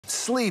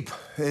Sleep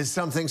is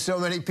something so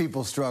many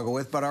people struggle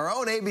with, but our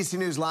own ABC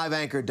News live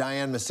anchor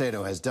Diane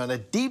Macedo has done a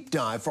deep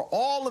dive for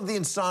all of the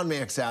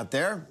insomniacs out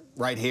there,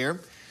 right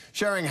here,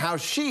 sharing how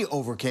she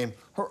overcame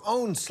her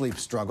own sleep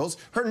struggles.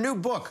 Her new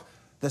book,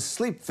 The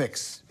Sleep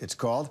Fix, it's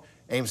called,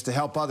 aims to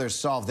help others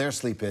solve their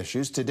sleep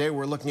issues. Today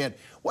we're looking at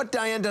what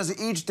Diane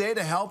does each day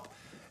to help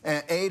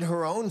aid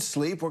her own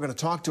sleep. We're going to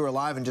talk to her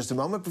live in just a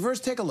moment, but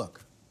first take a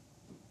look.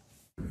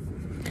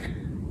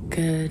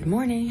 Good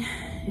morning.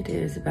 It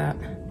is about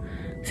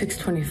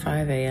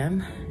 6:25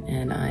 a.m.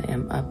 and I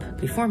am up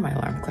before my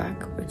alarm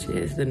clock, which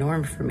is the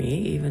norm for me,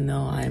 even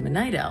though I'm a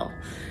night owl,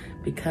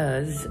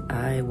 because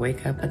I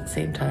wake up at the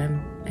same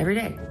time every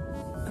day.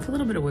 With a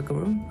little bit of wiggle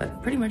room,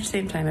 but pretty much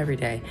same time every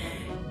day,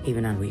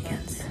 even on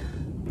weekends.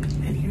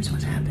 And here's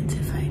what happens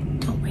if I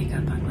don't wake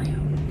up on my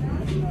own.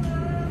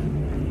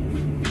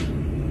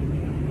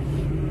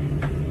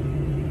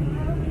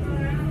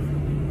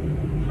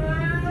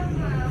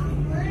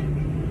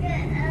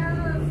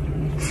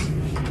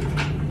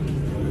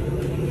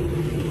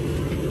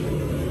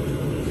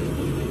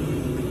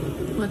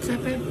 What's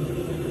up, babe?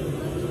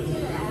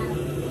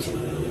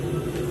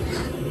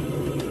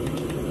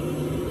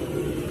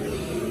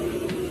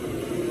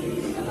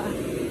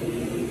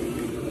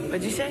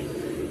 What'd you say? I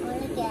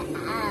want to get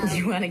out.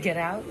 You want to get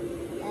out?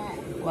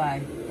 Why?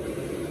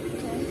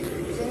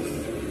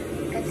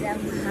 Because I'm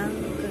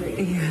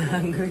hungry. You're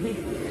hungry?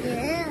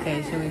 Yeah.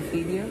 Okay, shall we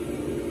feed you?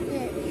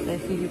 Yeah. Should I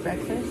feed you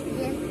breakfast?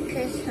 Yeah,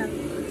 because I'm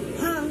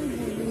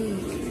hungry.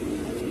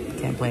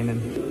 Can't blame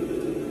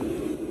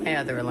him. My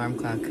other alarm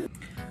clock.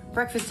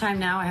 Breakfast time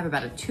now. I have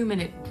about a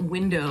 2-minute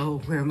window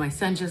where my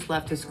son just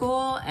left to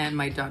school and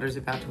my daughter's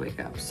about to wake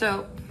up.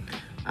 So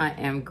I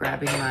am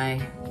grabbing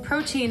my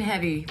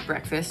protein-heavy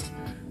breakfast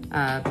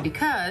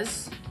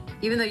because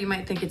even though you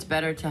might think it's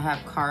better to have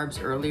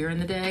carbs earlier in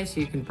the day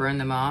so you can burn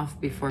them off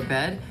before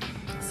bed,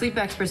 sleep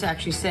experts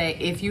actually say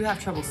if you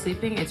have trouble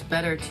sleeping, it's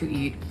better to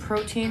eat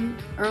protein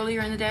earlier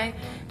in the day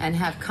and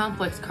have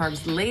complex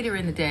carbs later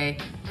in the day,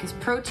 because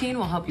protein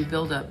will help you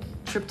build up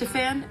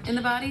tryptophan in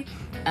the body,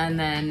 and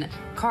then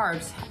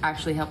carbs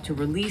actually help to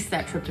release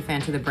that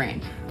tryptophan to the brain,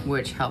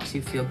 which helps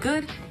you feel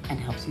good and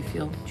helps you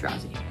feel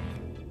drowsy.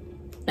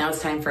 Now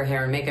it's time for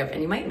hair and makeup,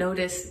 and you might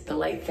notice the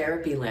light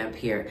therapy lamp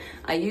here.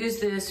 I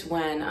use this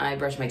when I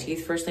brush my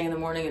teeth first thing in the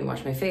morning and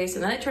wash my face,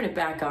 and then I turn it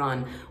back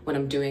on when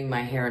I'm doing my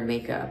hair and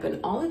makeup.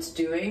 And all it's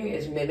doing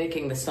is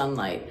mimicking the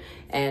sunlight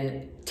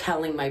and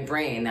telling my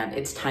brain that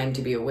it's time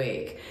to be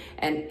awake.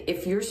 And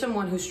if you're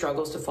someone who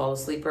struggles to fall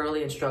asleep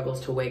early and struggles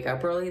to wake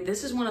up early,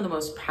 this is one of the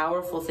most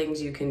powerful things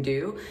you can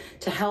do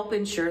to help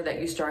ensure that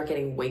you start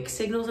getting wake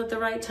signals at the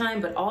right time,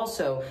 but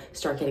also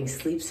start getting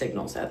sleep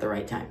signals at the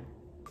right time.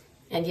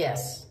 And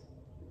yes,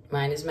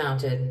 mine is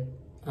mounted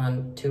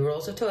on 2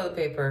 rolls of toilet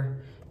paper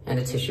and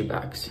a tissue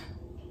box.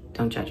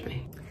 Don't judge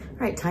me. All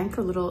right, time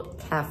for a little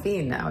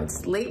caffeine now.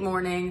 It's late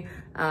morning,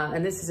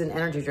 and this is an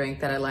energy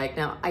drink that I like.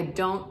 Now, I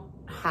don't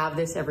have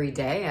this every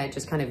day. I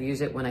just kind of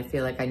use it when I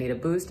feel like I need a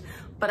boost.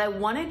 But I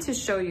wanted to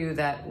show you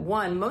that,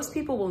 one, most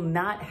people will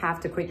not have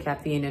to quit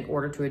caffeine in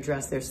order to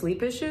address their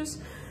sleep issues.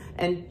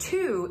 And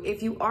 2,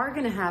 if you are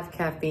gonna have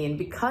caffeine,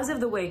 because of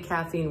the way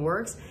caffeine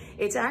works,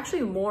 it's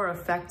actually more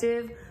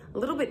effective a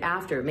little bit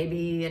after,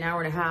 maybe an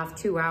hour and a half,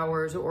 2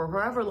 hours, or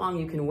however long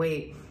you can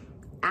wait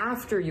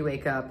after you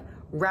wake up,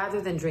 rather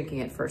than drinking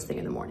it first thing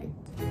in the morning.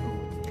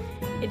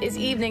 It is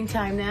evening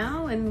time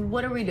now, and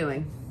what are we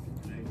doing?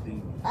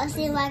 I'll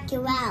see Wreck-It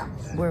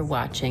Ralph. We're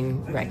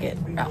watching Wreck-It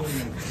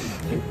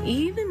Ralph. And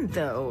even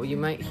though you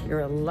might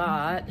hear a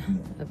lot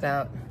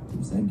about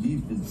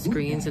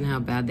screens and how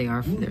bad they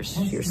are for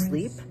your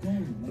sleep,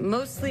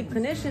 most sleep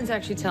clinicians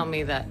actually tell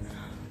me that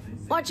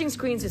watching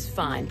screens is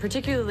fine,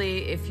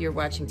 particularly if you're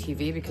watching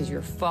TV because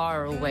you're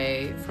far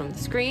away from the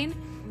screen.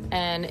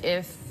 And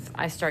if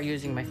I start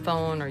using my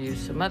phone or use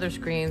some other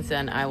screens,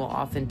 then I will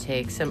often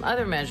take some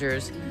other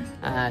measures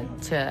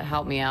to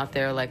help me out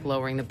there, like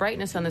lowering the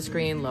brightness on the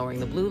screen, lowering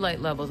the blue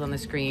light levels on the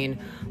screen,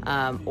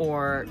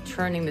 or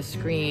turning the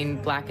screen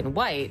black and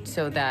white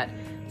so that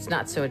it's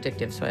not so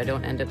addictive, so I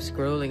don't end up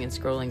scrolling and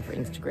scrolling for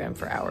Instagram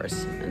for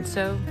hours. And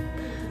so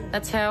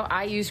that's how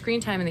I use screen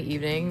time in the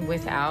evening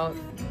without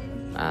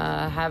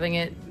having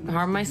it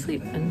harm my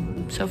sleep,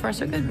 and so far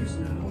so good.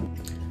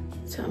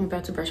 So I'm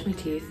about to brush my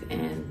teeth,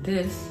 and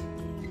this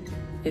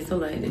is the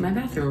light in my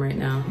bathroom right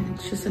now.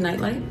 It's just a night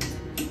light,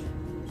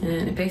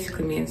 and it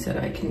basically means that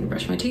I can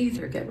brush my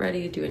teeth or get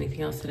ready, do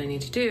anything else that I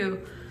need to do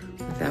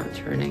without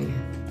turning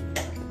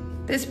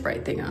this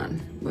bright thing on,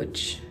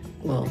 which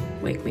will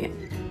wake me up.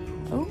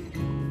 Oh,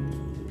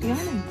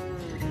 yawning.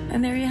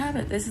 And there you have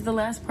it. This is the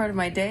last part of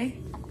my day.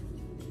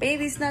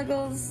 Baby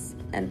snuggles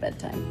and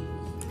bedtime.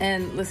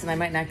 And listen, I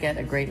might not get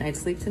a great night's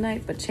sleep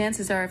tonight, but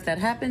chances are if that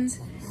happens,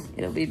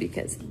 it'll be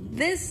because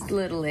this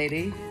little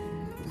lady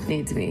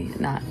needs me,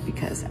 not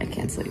because I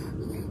can't sleep.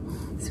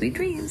 Sweet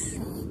dreams.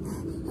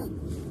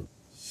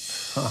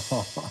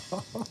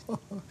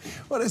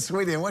 What a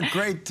sweetie, and what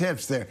great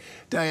tips there.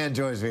 Diane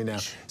joins me now.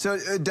 So,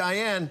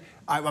 Diane,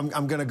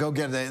 I'm going to go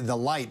get the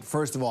light,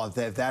 first of all,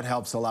 if that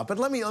helps a lot. But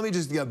let me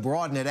just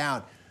broaden it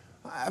out.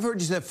 I've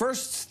heard you say the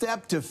first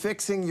step to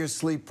fixing your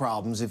sleep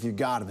problems, if you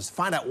got them, is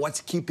find out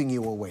what's keeping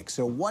you awake.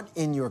 So what,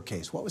 in your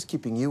case, what was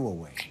keeping you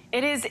awake?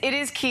 It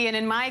is key, and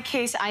in my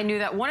case, I knew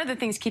that one of the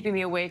things keeping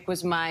me awake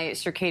was my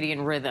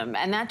circadian rhythm,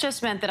 and that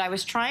just meant that I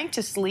was trying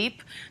to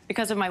sleep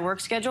because of my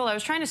work schedule. I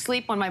was trying to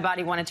sleep when my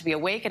body wanted to be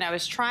awake, and I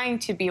was trying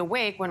to be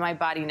awake when my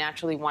body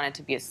naturally wanted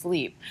to be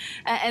asleep.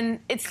 And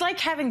it's like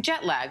having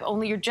jet lag,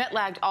 only you're jet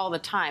lagged all the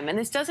time, and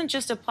this doesn't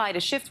just apply to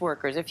shift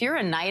workers. If you're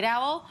a night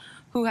owl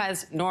who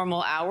has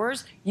normal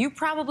hours, you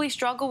probably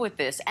struggle with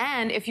this.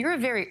 And if you're a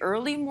very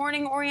early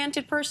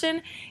morning-oriented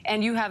person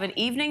and you have an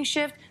evening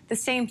shift, the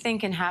same thing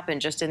can happen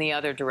just in the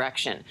other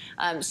direction.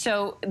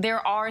 So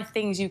there are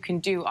things you can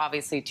do,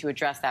 obviously, to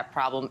address that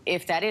problem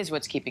if that is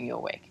what's keeping you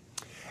awake.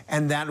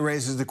 And that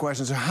raises the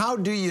question, so how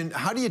do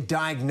you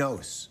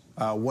diagnose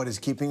what is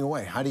keeping you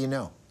awake? How do you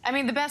know? I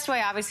mean, the best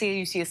way, obviously,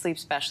 you see a sleep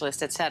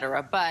specialist, et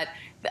cetera, but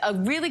a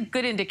really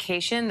good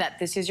indication that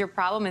this is your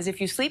problem is if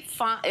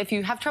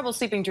you have trouble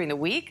sleeping during the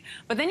week,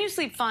 but then you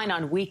sleep fine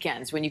on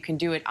weekends when you can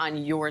do it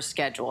on your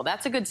schedule.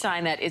 That's a good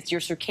sign that it's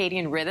your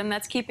circadian rhythm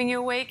that's keeping you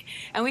awake.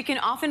 And we can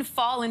often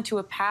fall into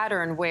a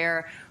pattern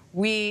where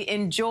we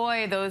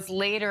enjoy those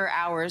later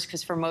hours,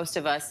 because for most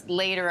of us,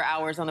 later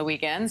hours on the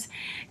weekends.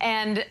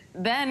 And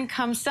then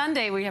come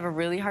Sunday, we have a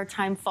really hard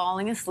time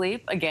falling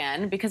asleep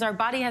again because our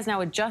body has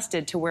now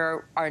adjusted to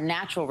where our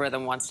natural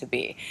rhythm wants to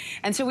be.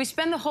 And so we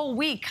spend the whole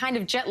week kind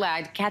of jet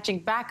lagged, catching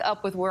back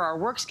up with where our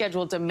work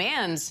schedule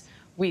demands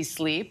we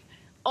sleep,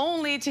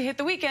 only to hit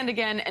the weekend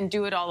again and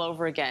do it all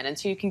over again. And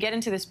so you can get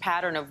into this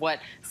pattern of what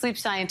sleep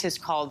scientists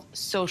call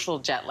social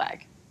jet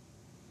lag.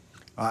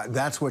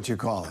 That's what you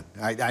call it.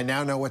 I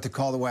now know what to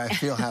call the way I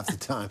feel half the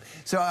time.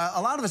 So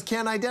a lot of us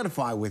can't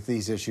identify with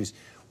these issues.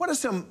 What are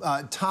some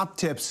top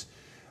tips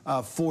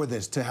for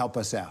this to help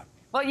us out?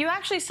 Well, you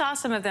actually saw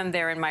some of them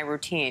there in my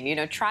routine. You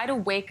know, try to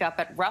wake up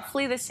at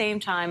roughly the same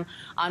time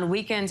on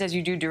weekends as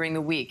you do during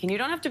the week. And you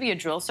don't have to be a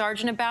drill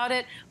sergeant about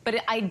it,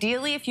 but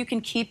ideally, if you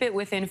can keep it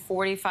within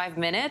 45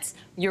 minutes,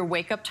 your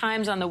wake-up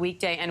times on the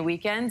weekday and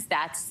weekends,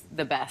 that's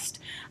the best.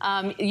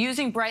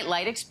 Using bright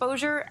light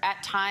exposure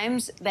at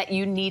times that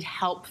you need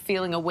help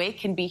feeling awake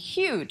can be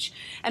huge.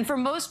 And for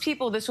most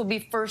people, this will be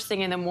first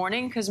thing in the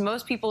morning because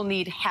most people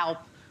need help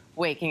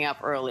waking up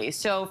early.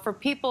 So for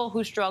people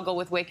who struggle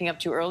with waking up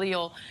too early,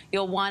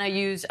 you'll want to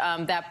use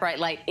that bright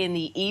light in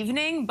the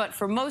evening. But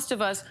for most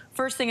of us,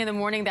 first thing in the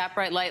morning, that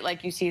bright light,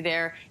 like you see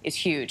there, is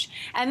huge.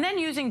 And then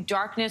using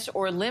darkness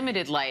or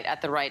limited light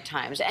at the right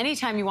times.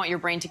 Anytime you want your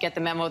brain to get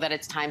the memo that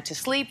it's time to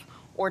sleep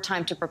or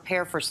time to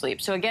prepare for sleep.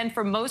 So again,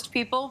 for most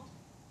people,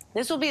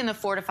 this will be in the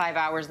 4 to 5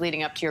 hours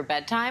leading up to your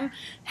bedtime.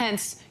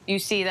 Hence, you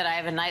see that I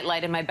have a night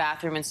light in my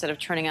bathroom instead of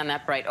turning on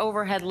that bright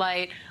overhead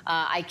light.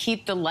 I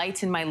keep the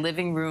lights in my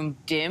living room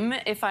dim,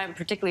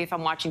 particularly if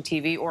I'm watching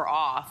TV, or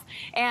off.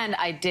 And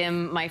I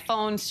dim my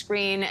phone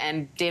screen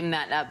and dim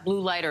that blue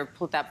light, or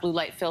put that blue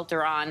light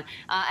filter on.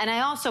 And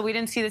I also, we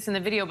didn't see this in the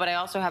video, but I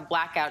also have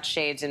blackout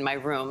shades in my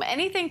room.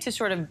 Anything to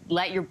sort of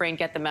let your brain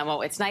get the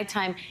memo. It's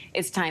nighttime,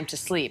 it's time to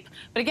sleep.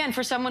 But again,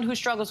 for someone who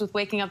struggles with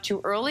waking up too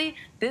early,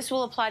 this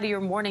will apply to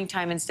your morning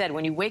time instead.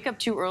 When you wake up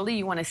too early,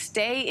 you want to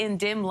stay in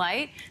dim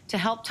light to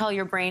help tell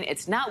your brain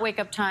it's not wake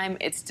up time,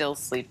 it's still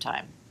sleep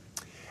time.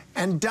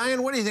 And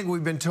Diane, what do you think?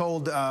 We've been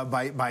told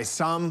by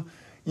some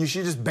you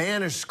should just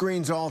banish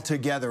screens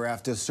altogether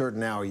after a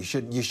certain hour. You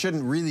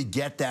shouldn't really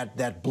get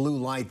that blue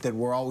light that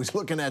we're always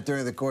looking at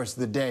during the course of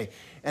the day,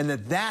 and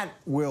that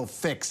will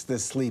fix the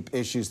sleep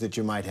issues that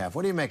you might have.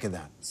 What do you make of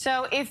that?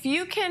 So if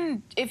you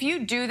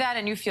do that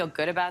and you feel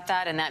good about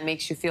that and that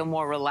makes you feel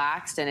more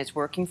relaxed and it's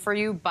working for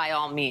you, by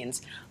all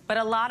means. But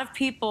a lot of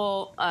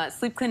people,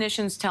 sleep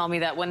clinicians tell me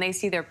that when they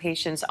see their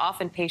patients,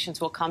 often patients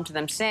will come to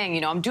them saying,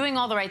 you know, I'm doing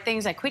all the right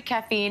things. I quit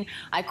caffeine,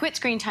 I quit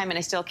screen time, and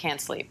I still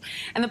can't sleep.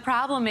 And the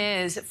problem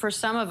is, for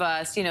some of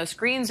us, you know,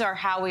 screens are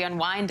how we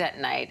unwind at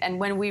night. And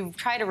when we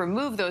try to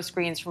remove those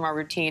screens from our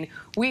routine,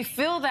 we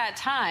fill that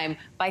time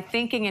by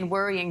thinking and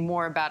worrying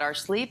more about our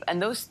sleep. And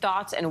those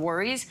thoughts and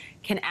worries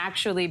can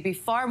actually be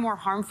far more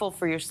harmful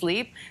for your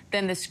sleep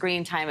than the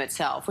screen time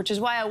itself, which is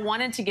why I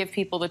wanted to give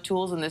people the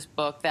tools in this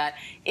book that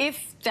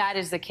if that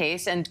is the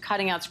case and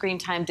cutting out screen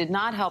time did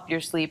not help your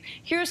sleep,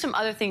 here are some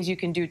other things you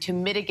can do to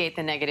mitigate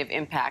the negative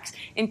impacts,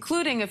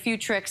 including a few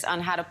tricks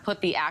on how to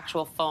put the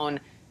actual phone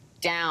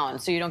down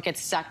so you don't get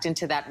sucked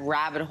into that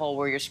rabbit hole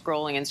where you're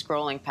scrolling and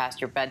scrolling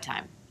past your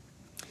bedtime.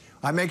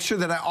 I make sure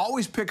that I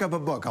always pick up a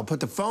book. I'll put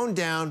the phone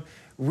down,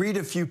 read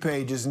a few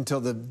pages until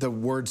the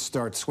words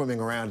start swimming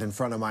around in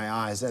front of my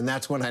eyes, and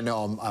that's when I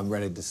know I'm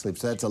ready to sleep.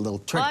 So that's a little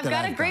trick. Well, I've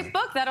got a great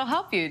book that'll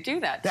help you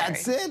do that, Terry.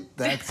 That's it.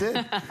 That's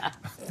it.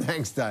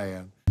 Thanks,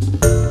 Diane.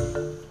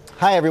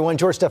 Hi, everyone.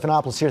 George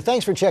Stephanopoulos here.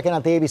 Thanks for checking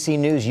out the ABC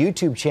News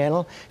YouTube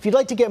channel. If you'd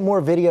like to get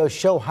more videos,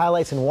 show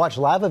highlights, and watch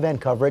live event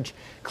coverage,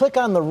 click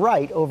on the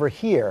right over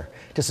here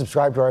to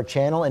subscribe to our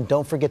channel. And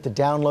don't forget to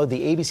download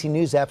the ABC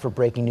News app for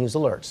breaking news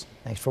alerts.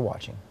 Thanks for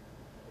watching.